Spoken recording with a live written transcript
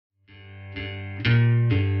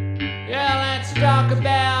talk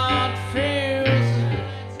about fears.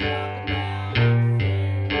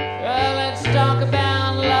 Let's talk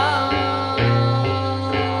about love.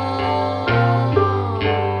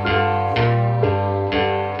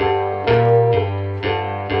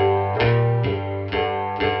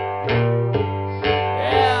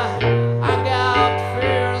 Yeah, I got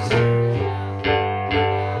fears,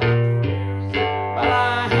 but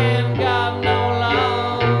I ain't got no love.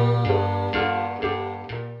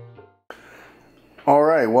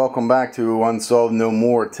 Alright, welcome back to Unsolved No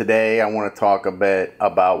More. Today I want to talk a bit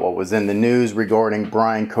about what was in the news regarding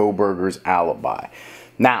Bryan Kohberger's Alibi.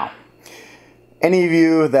 Now, any of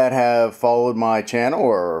you that have followed my channel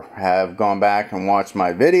or have gone back and watched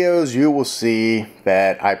my videos, you will see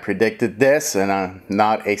that I predicted this, and I'm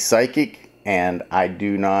not a psychic and I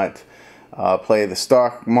do not play the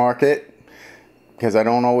stock market because I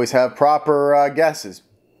don't always have proper guesses.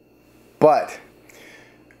 But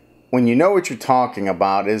when you know what you're talking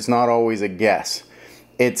about, it's not always a guess.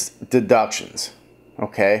 It's deductions,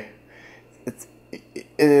 okay?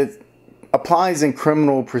 It applies in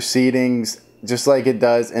criminal proceedings just like it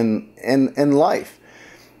does in life.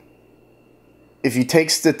 If you take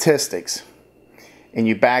statistics and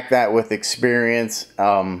you back that with experience,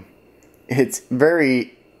 it's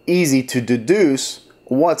very easy to deduce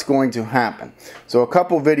what's going to happen. So a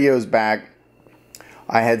couple videos back,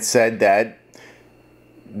 I had said that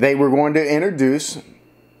they were going to introduce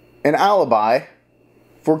an alibi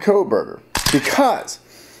for Kohberger because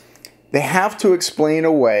they have to explain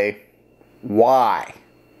away why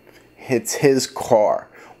it's his car,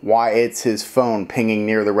 why it's his phone pinging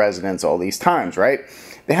near the residence all these times, right?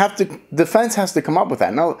 Defense has to come up with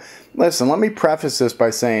that. Now, listen, let me preface this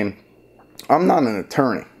by saying I'm not an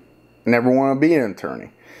attorney. I never want to be an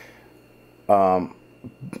attorney.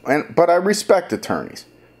 But I respect attorneys,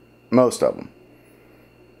 most of them.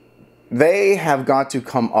 They have got to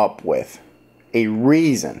come up with a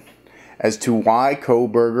reason as to why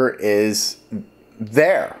Kohberger is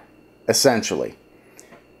there, essentially.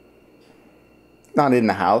 Not in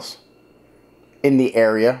the house, in the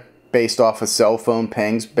area, based off of cell phone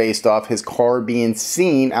pings, based off his car being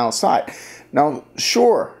seen outside. Now,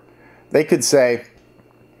 sure, they could say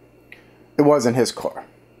it wasn't his car,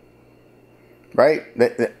 right?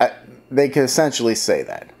 They could essentially say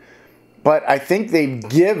that. But I think they've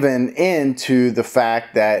given in to the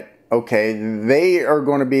fact that, okay, they are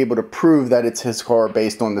going to be able to prove that it's his car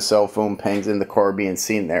based on the cell phone pings and the car being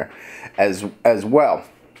seen there as well.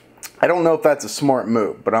 I don't know if that's a smart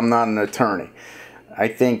move, but I'm not an attorney. I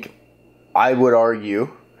think I would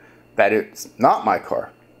argue that it's not my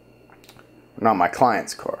car, not my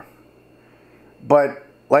client's car. But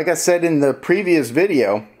like I said in the previous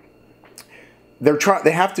video,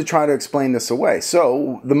 they have to try to explain this away.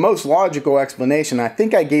 So the most logical explanation, I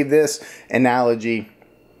think I gave this analogy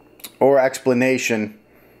or explanation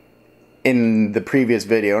in the previous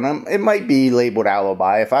video, and it might be labeled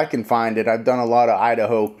Alibi. If I can find it, I've done a lot of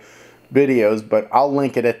Idaho videos, but I'll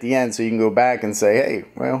link it at the end so you can go back and say, hey,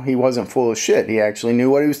 well, he wasn't full of shit. He actually knew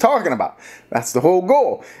what he was talking about. That's the whole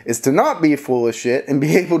goal, is to not be full of shit and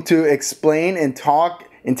be able to explain and talk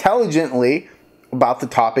intelligently about the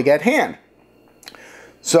topic at hand.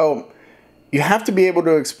 So you have to be able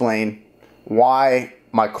to explain why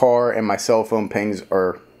my car and my cell phone pings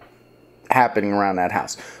are happening around that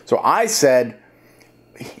house. So I said,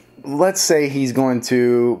 let's say he's going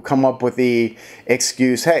to come up with the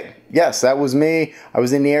excuse, hey, yes, that was me. I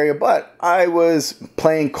was in the area, but I was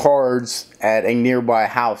playing cards at a nearby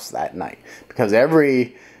house that night. Because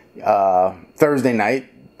every Thursday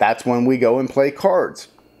night, that's when we go and play cards.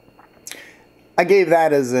 I gave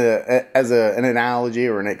that as an analogy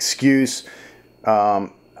or an excuse,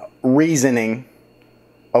 reasoning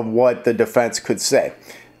of what the defense could say.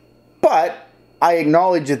 But I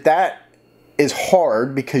acknowledge that that is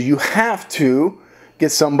hard because you have to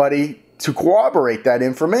get somebody to corroborate that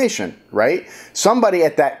information, right? Somebody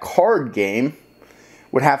at that card game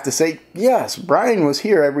would have to say, yes, Bryan was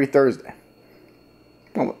here every Thursday.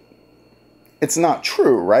 Well, it's not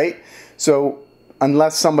true, right? So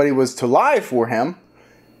unless somebody was to lie for him,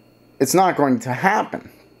 it's not going to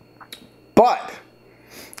happen. But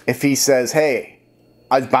if he says, hey,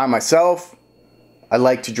 I was by myself, I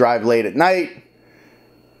like to drive late at night,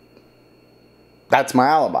 that's my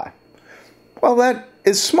alibi. Well, that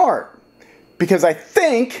is smart, because I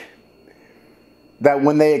think that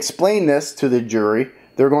when they explain this to the jury,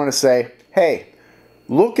 they're going to say, hey,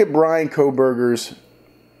 look at Bryan Kohberger's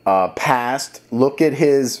past, look at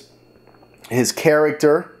his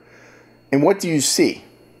character, and what do you see?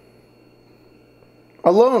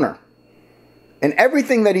 A loner. And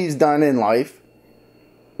everything that he's done in life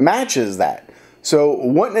matches that. So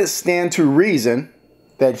wouldn't it stand to reason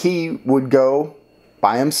that he would go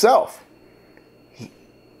by himself?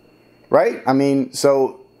 Right? I mean,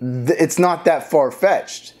 so it's not that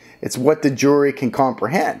far-fetched. It's what the jury can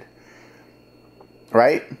comprehend.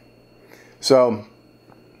 Right? So,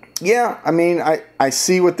 yeah, I mean, I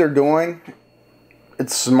see what they're doing.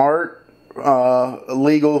 It's smart,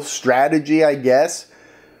 legal strategy, I guess.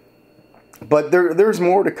 But there's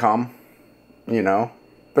more to come, you know.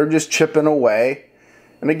 They're just chipping away.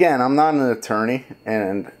 And again, I'm not an attorney,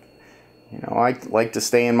 and, you know, I like to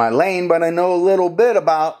stay in my lane, but I know a little bit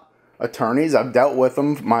about attorneys. I've dealt with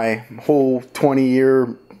them my whole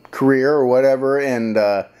 20-year career or whatever, and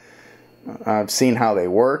I've seen how they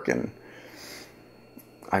work, and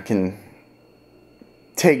I can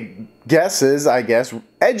take guesses, I guess,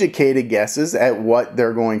 educated guesses at what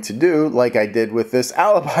they're going to do, like I did with this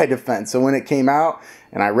alibi defense. So when it came out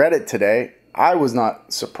and I read it today, I was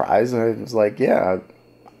not surprised. I was like, yeah,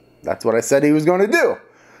 that's what I said he was going to do.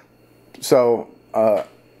 So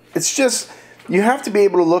it's just, you have to be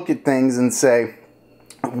able to look at things and say,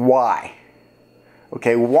 why?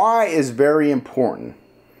 Okay, why is very important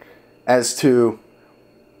as to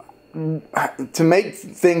make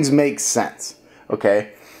things make sense.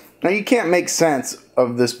 Okay, now you can't make sense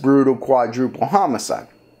of this brutal quadruple homicide.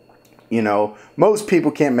 You know, most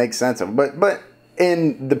people can't make sense of it, but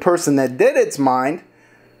in the person that did it's mind,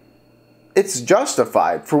 it's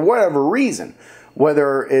justified for whatever reason,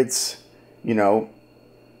 whether it's, you know,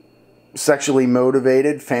 sexually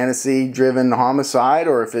motivated, fantasy-driven homicide,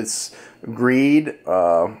 or if it's greed,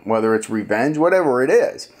 whether it's revenge, whatever it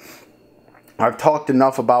is. I've talked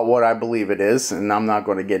enough about what I believe it is, and I'm not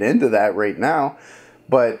going to get into that right now.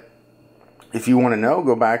 But if you want to know,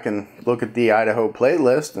 go back and look at the Idaho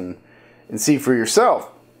playlist and see for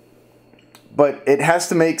yourself. But it has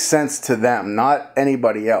to make sense to them, not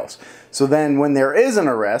anybody else. So then when there is an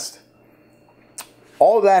arrest,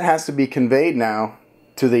 all that has to be conveyed now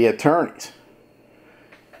to the attorneys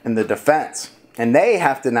and the defense. And they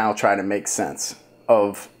have to now try to make sense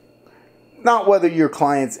of not whether your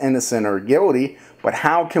client's innocent or guilty, but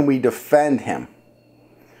how can we defend him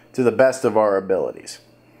to the best of our abilities.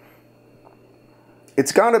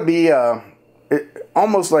 It's got to be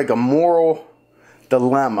almost like a moral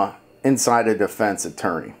dilemma inside a defense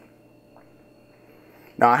attorney.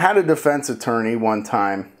 Now, I had a defense attorney one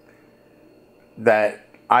time that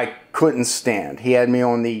I couldn't stand. He had me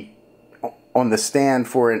on the stand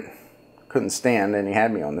for it. Couldn't stand, and he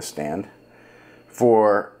had me on the stand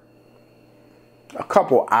for a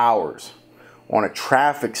couple hours on a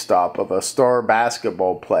traffic stop of a star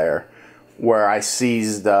basketball player where I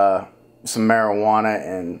seized some marijuana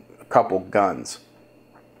and a couple guns.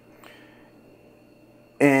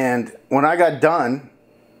 And when I got done,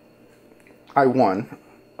 I won,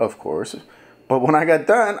 of course. But when I got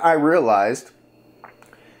done, I realized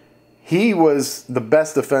he was the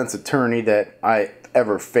best defense attorney that I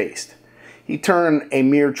ever faced. He turned a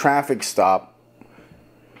mere traffic stop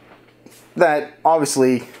that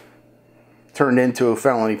obviously turned into a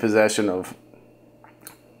felony possession of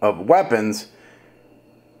weapons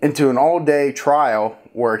into an all-day trial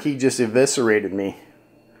where he just eviscerated me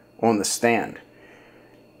on the stand.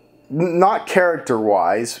 Not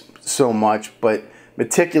character-wise so much, but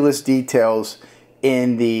meticulous details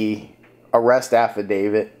in the arrest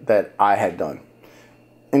affidavit that I had done.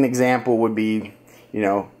 An example would be, you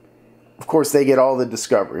know, of course they get all the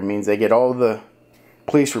discovery. It means they get all the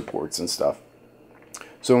police reports and stuff.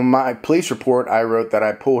 So in my police report, I wrote that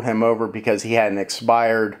I pulled him over because he had an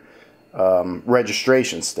expired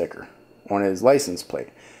registration sticker on his license plate.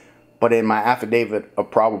 But in my affidavit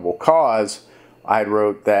of probable cause, I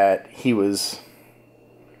wrote that he was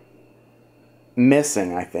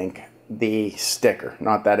missing, I think, the sticker,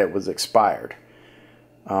 not that it was expired.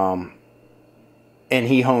 And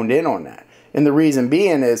he honed in on that. And the reason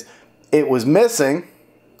being is it was missing,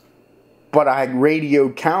 but I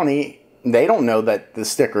radioed county. They don't know that the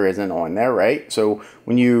sticker isn't on there, right? So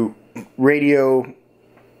when you radio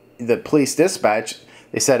the police dispatch,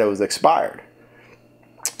 they said it was expired.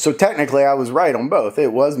 So technically I was right on both.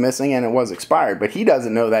 It was missing and it was expired, but he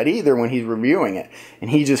doesn't know that either when he's reviewing it.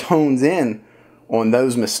 And he just hones in on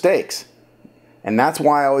those mistakes. And that's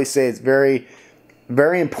why I always say it's very,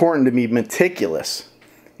 very important to be meticulous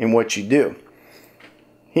in what you do.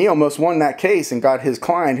 He almost won that case and got his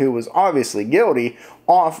client, who was obviously guilty,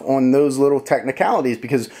 off on those little technicalities,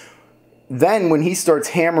 because then when he starts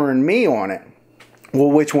hammering me on it, well,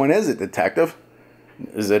 which one is it, detective?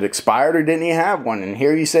 Is it expired or didn't he have one? And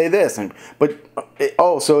here you say this.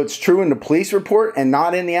 So it's true in the police report and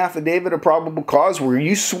not in the affidavit of probable cause where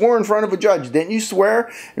you swore in front of a judge. Didn't you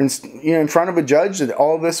swear in front of a judge that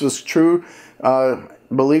all of this was true,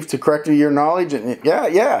 belief to correct your knowledge? And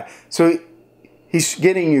yeah. So he's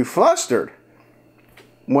getting you flustered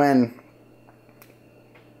when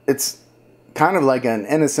it's kind of like an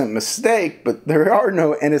innocent mistake, but there are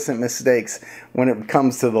no innocent mistakes when it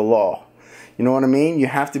comes to the law. You know what I mean? You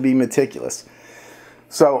have to be meticulous.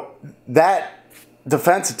 So that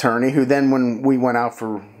defense attorney, who then when we went out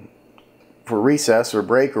for recess or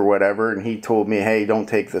break or whatever, and he told me, hey, don't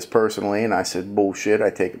take this personally, and I said, bullshit, I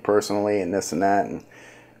take it personally, and this and that, and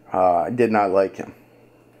I did not like him.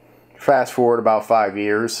 Fast forward about 5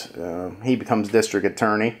 years, he becomes district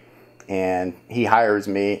attorney, and he hires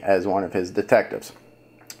me as one of his detectives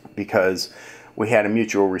because we had a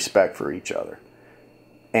mutual respect for each other.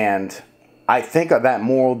 And I think of that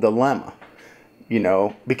moral dilemma, you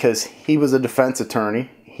know, because he was a defense attorney.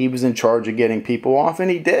 He was in charge of getting people off,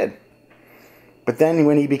 and he did. But then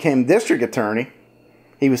when he became district attorney,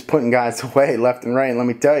 he was putting guys away left and right. And let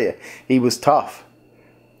me tell you, he was tough,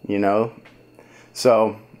 you know.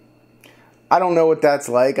 So I don't know what that's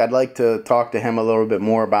like. I'd like to talk to him a little bit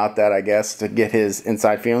more about that, I guess, to get his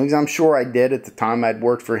inside feelings. I'm sure I did at the time. I'd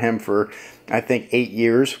worked for him for, I think, 8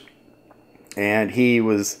 years. And he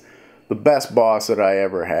was the best boss that I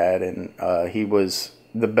ever had. And he was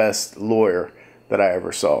the best lawyer that I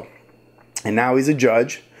ever saw. And now he's a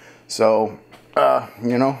judge. So,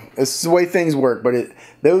 you know, it's the way things work. But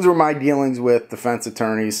those were my dealings with defense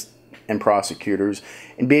attorneys and prosecutors.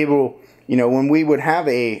 And be able, you know, when we would have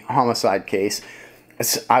a homicide case,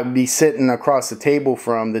 I'd be sitting across the table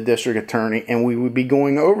from the district attorney, and we would be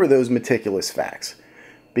going over those meticulous facts.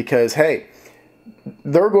 Because, hey,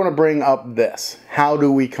 they're going to bring up this. How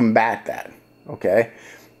do we combat that? Okay?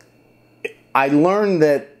 I learned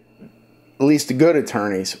that at least the good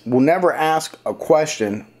attorneys will never ask a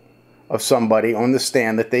question of somebody on the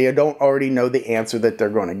stand that they don't already know the answer that they're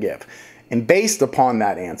going to give. And based upon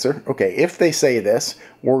that answer, okay, if they say this,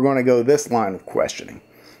 we're going to go this line of questioning.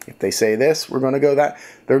 If they say this, we're going to go that.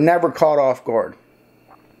 They're never caught off guard.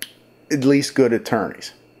 At least good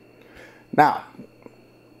attorneys. Now,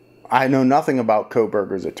 I know nothing about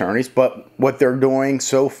Kohberger's attorneys, but what they're doing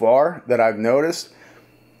so far that I've noticed,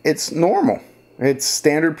 it's normal. It's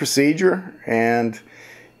standard procedure, and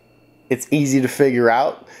it's easy to figure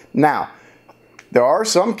out. Now, there are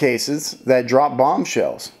some cases that drop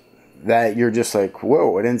bombshells that you're just like,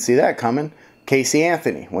 whoa, I didn't see that coming. Casey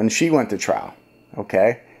Anthony, when she went to trial,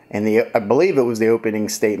 okay? And I believe it was the opening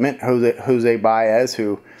statement, Jose Baez,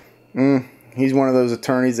 who, he's one of those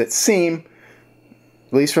attorneys that seem,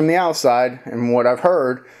 at least from the outside, and what I've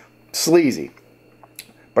heard, sleazy.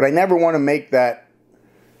 But I never want to make that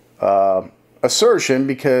assertion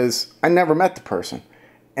because I never met the person.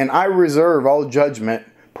 And I reserve all judgment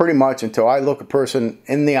pretty much until I look a person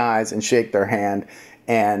in the eyes and shake their hand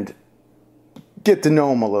and get to know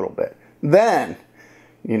them a little bit. Then,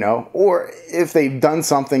 you know, or if they've done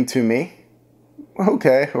something to me,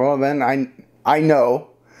 okay, well then I know,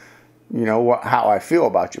 you know, how I feel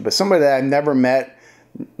about you. But somebody that I've never met,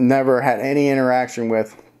 never had any interaction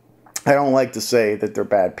with, I don't like to say that they're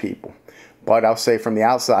bad people. But I'll say from the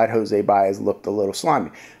outside, Jose Baez looked a little slimy.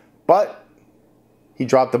 But he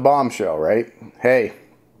dropped the bombshell, right? Hey,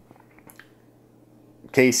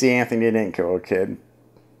 Casey Anthony didn't kill a kid.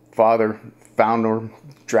 Father found her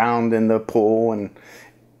drowned in the pool, and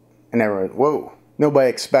everyone, whoa, nobody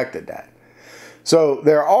expected that. So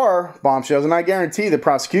there are bombshells, and I guarantee the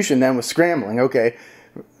prosecution then was scrambling. Okay,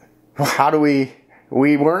 how do we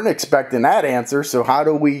weren't expecting that answer, so how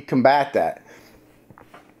do we combat that?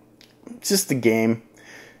 It's just a game,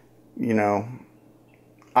 you know.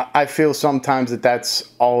 I feel sometimes that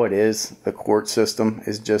that's all it is. The court system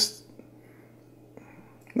is just,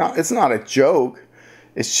 no, it's not a joke.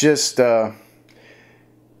 It's just, it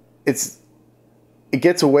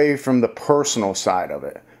gets away from the personal side of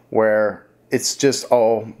it, where it's just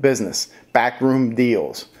all business, backroom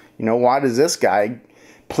deals. You know, why does this guy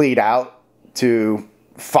plead out to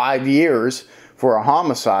 5 years for a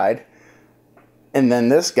homicide, and then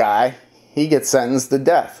this guy, he gets sentenced to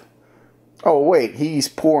death? Oh, wait, he's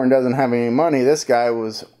poor and doesn't have any money. This guy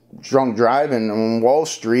was drunk driving on Wall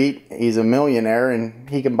Street. He's a millionaire, and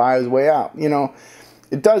he can buy his way out. You know,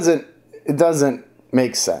 it doesn't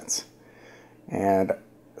make sense. And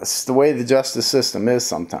it's the way the justice system is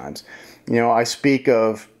sometimes. You know, I speak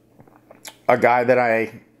of a guy that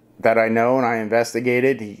I know and I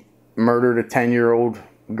investigated. He murdered a 10-year-old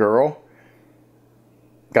girl,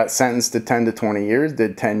 got sentenced to 10 to 20 years,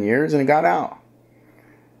 did 10 years, and got out.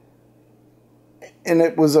 And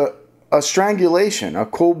it was a strangulation, a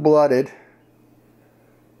cold-blooded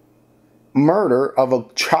murder of a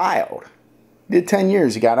child. He did 10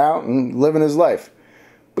 years. He got out and living his life.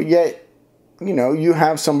 But yet, you know, you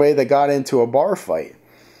have somebody that got into a bar fight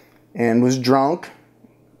and was drunk,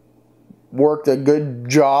 worked a good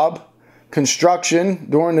job, construction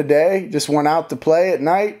during the day, just went out to play at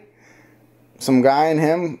night. Some guy and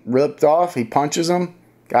him ripped off. He punches him.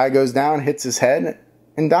 Guy goes down, hits his head,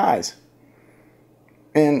 and dies.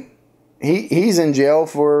 And he's in jail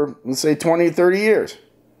for, let's say, 20, 30 years.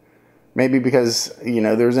 Maybe because, you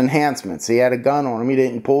know, there's enhancements. He had a gun on him. He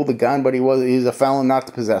didn't pull the gun, but he's a felon not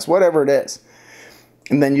to possess. Whatever it is.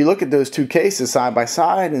 And then you look at those two cases side by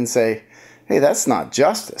side and say, hey, that's not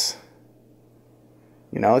justice.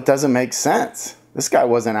 You know, it doesn't make sense. This guy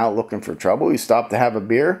wasn't out looking for trouble. He stopped to have a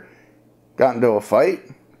beer, got into a fight.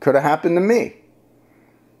 Could have happened to me.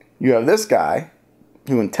 You have this guy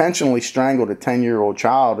who intentionally strangled a 10-year-old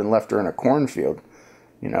child and left her in a cornfield,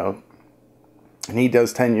 you know, and he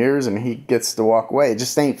does 10 years and he gets to walk away. It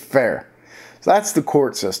just ain't fair. So that's the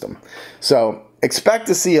court system. So expect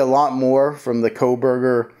to see a lot more from the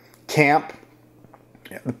Kohberger camp.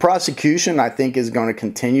 The prosecution, I think, is going to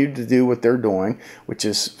continue to do what they're doing, which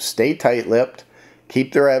is stay tight-lipped,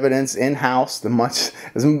 keep their evidence in-house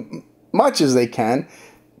as much as they can.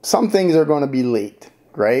 Some things are going to be leaked,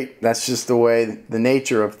 right? That's just the way, the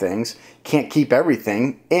nature of things. Can't keep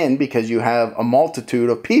everything in because you have a multitude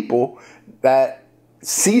of people that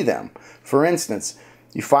see them. For instance,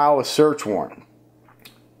 you file a search warrant.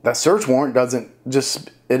 That search warrant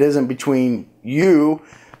it isn't between you,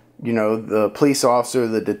 you know, the police officer,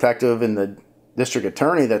 the detective, and the district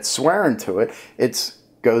attorney that's swearing to it. It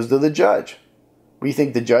goes to the judge. You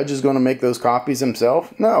think the judge is going to make those copies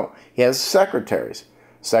himself? No. He has secretaries.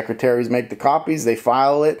 Secretaries make the copies. They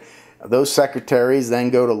file it. Those secretaries then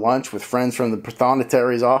go to lunch with friends from the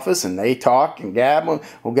pathonetary's office, and they talk and gab.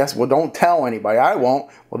 Well, don't tell anybody. I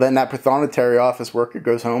won't. Well, then that pathonetary office worker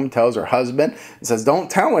goes home and tells her husband and says, don't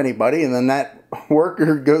tell anybody. And then that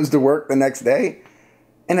worker goes to work the next day,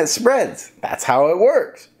 and it spreads. That's how it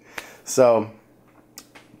works. So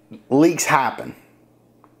leaks happen.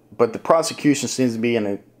 But the prosecution seems to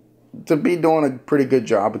be doing a pretty good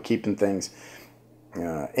job of keeping things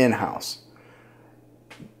in-house.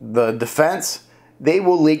 The defense, they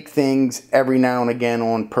will leak things every now and again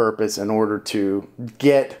on purpose in order to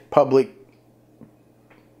get public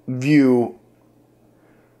view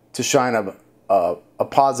to shine a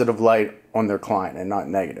positive light on their client and not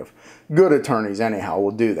negative. Good attorneys, anyhow,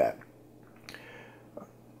 will do that.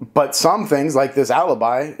 But some things, like this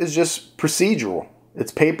alibi, is just procedural.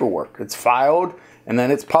 It's paperwork. It's filed, and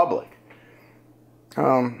then it's public.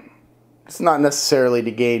 It's not necessarily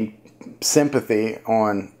to gain sympathy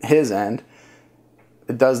on his end.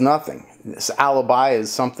 It does nothing. This alibi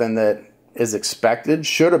is something that is expected,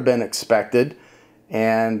 should have been expected,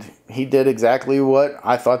 and he did exactly what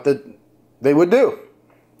I thought that they would do.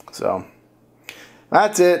 So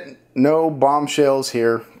that's it. No bombshells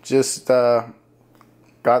here. Just got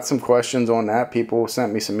some questions on that. People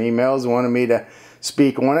sent me some emails, wanted me to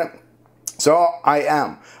speak on it. So I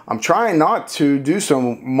am. I'm trying not to do so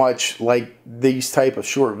much like these type of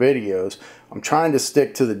short videos. I'm trying to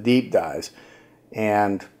stick to the deep dives.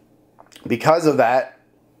 And because of that,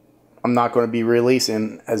 I'm not going to be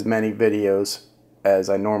releasing as many videos as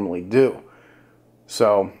I normally do.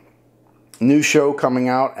 So, new show coming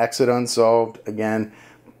out, Exit Unsolved. Again,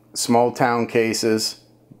 small town cases,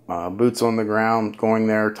 boots on the ground, going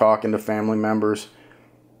there, talking to family members.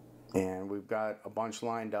 And we've got a bunch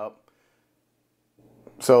lined up.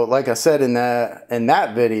 So, like I said in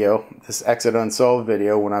that video, this Exit Unsolved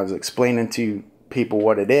video, when I was explaining to people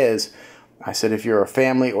what it is, I said, if you're a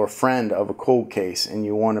family or friend of a cold case and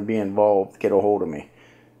you want to be involved, get a hold of me.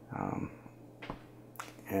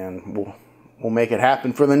 And we'll make it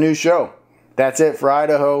happen for the new show. That's it for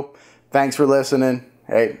Idaho. Thanks for listening.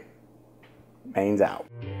 Hey, Mains out.